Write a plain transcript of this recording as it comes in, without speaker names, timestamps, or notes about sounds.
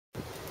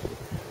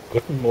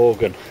Guten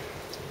Morgen.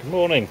 Good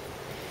morning.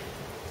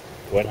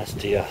 Buenos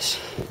dias.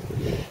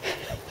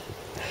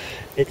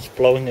 It's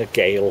blowing a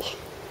gale.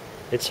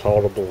 It's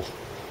horrible.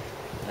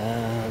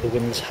 The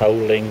wind's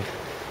howling.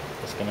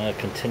 It's going to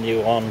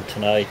continue on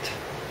tonight.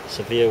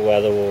 Severe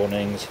weather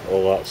warnings,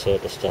 all that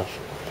sort of stuff.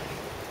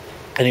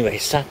 Anyway,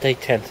 Saturday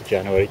 10th of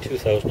January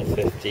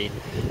 2015,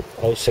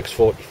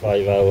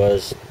 06:45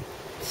 hours,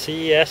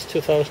 CES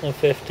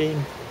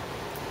 2015.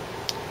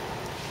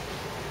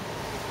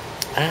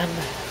 And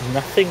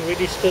nothing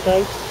really stood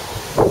out.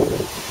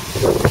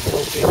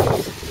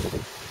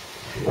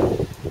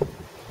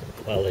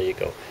 Well, there you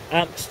go.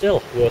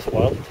 Still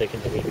worthwhile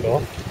taking the week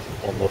off,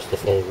 almost the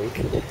full week.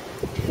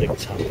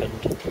 Things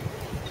happened.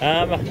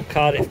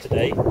 Cardiff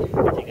today,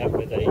 meeting up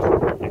with a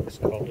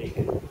ex-colleague.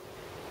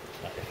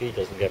 If he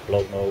doesn't get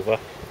blown over.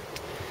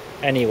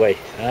 Anyway,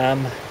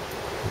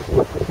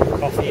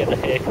 coffee and a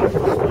haircut.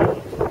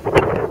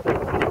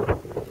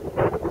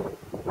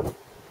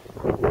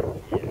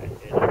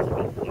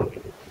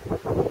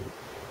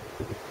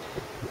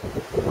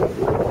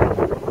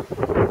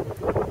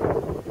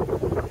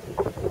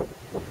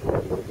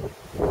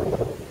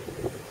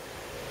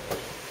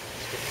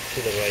 To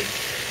the right.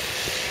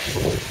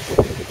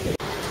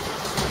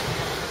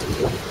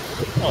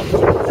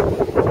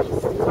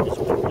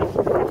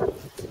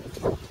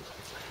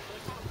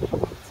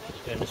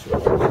 Ernest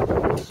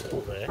Willows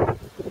still there.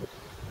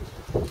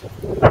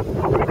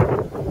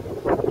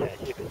 Yeah,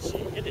 you can see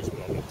it is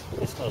blowing.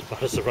 It's not as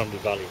bad as the Rhondda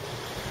Valley.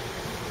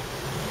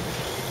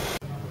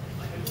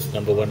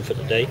 Number one for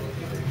the day. I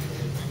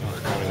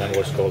can't remember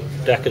what it's called.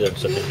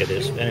 Decadence, I think it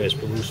is. Anyways,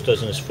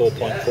 Roosters, and it's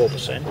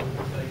 4.4%.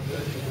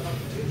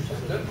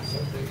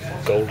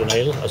 Golden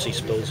ale, as he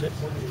spills it.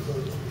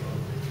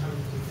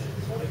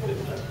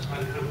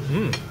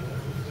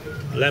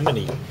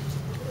 Lemony.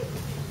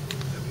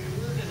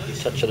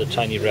 Touch of the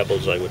tiny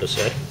rebels, I would have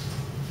said.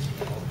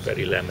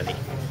 Very lemony.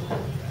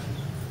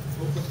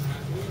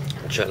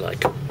 Which I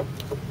like. B++.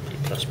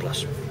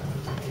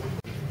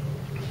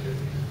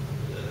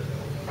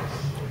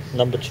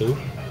 Number two.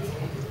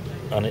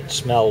 And it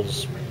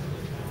smells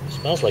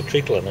like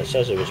treacle, and it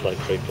says it was like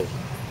treacle.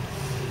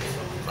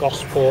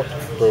 Gosport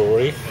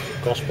Brewery,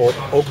 Gosport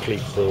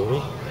Oakley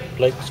Brewery,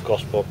 Blake's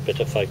Gosport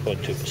Bitter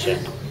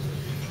 5.2%.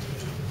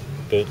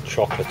 Burnt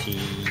chocolatey,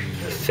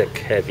 thick,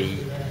 heavy,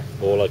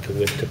 more like a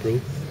winter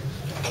brew.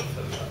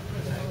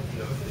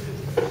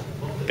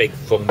 Big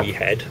foamy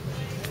head.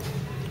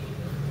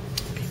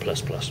 B++.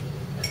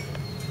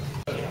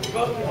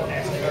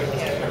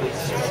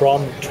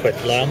 From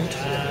Twitland,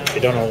 if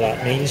you don't know what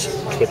that means,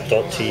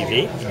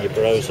 twit.tv in your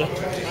browser.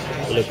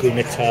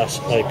 Lagunitas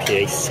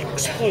IPA,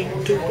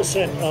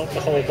 6.2%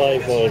 alcohol by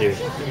volume.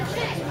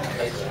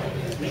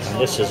 And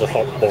this is a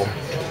hot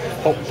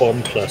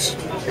bomb plus.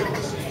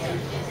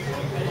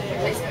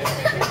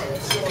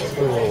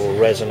 Oh,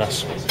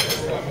 resinous.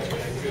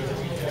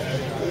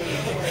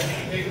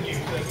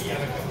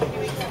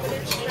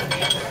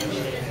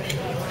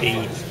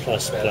 B++.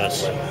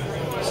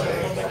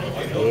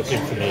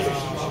 Working for me.